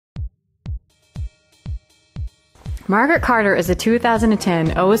Margaret Carter is a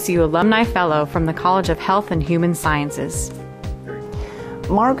 2010 OSU Alumni Fellow from the College of Health and Human Sciences.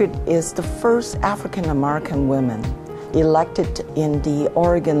 Margaret is the first African American woman elected in the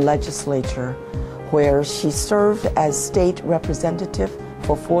Oregon legislature, where she served as state representative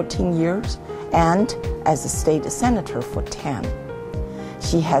for 14 years and as a state senator for 10.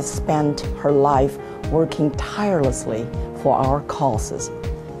 She has spent her life working tirelessly for our causes: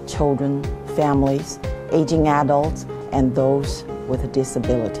 children, families, aging adults, and those with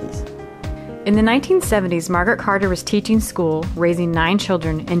disabilities. In the 1970s, Margaret Carter was teaching school, raising 9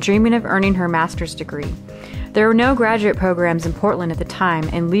 children, and dreaming of earning her master's degree. There were no graduate programs in Portland at the time,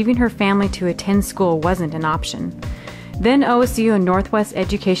 and leaving her family to attend school wasn't an option. Then OSU and Northwest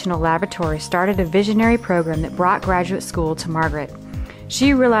Educational Laboratory started a visionary program that brought graduate school to Margaret.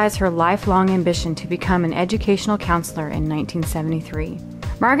 She realized her lifelong ambition to become an educational counselor in 1973.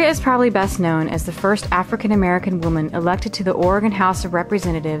 Margaret is probably best known as the first African American woman elected to the Oregon House of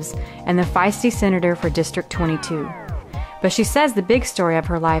Representatives and the feisty senator for District 22. But she says the big story of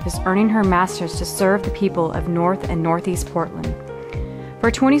her life is earning her master's to serve the people of North and Northeast Portland. For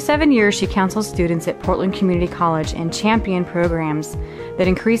 27 years, she counsels students at Portland Community College and championed programs that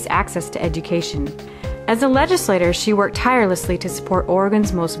increase access to education. As a legislator, she worked tirelessly to support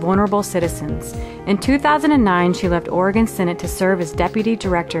Oregon's most vulnerable citizens. In 2009, she left Oregon Senate to serve as Deputy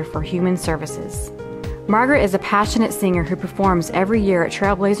Director for Human Services. Margaret is a passionate singer who performs every year at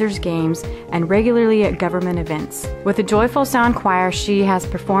Trailblazers games and regularly at government events. With the Joyful Sound Choir, she has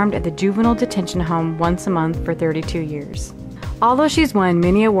performed at the Juvenile Detention Home once a month for 32 years. Although she's won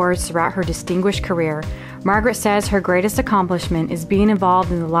many awards throughout her distinguished career, Margaret says her greatest accomplishment is being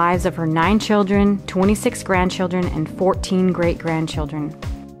involved in the lives of her 9 children, 26 grandchildren, and 14 great-grandchildren.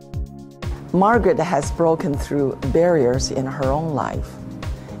 Margaret has broken through barriers in her own life,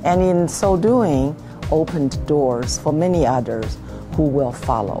 and in so doing, opened doors for many others who will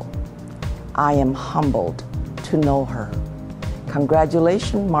follow. I am humbled to know her.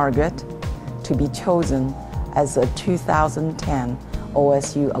 Congratulations, Margaret, to be chosen as a 2010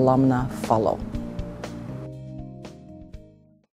 OSU Alumni Fellow.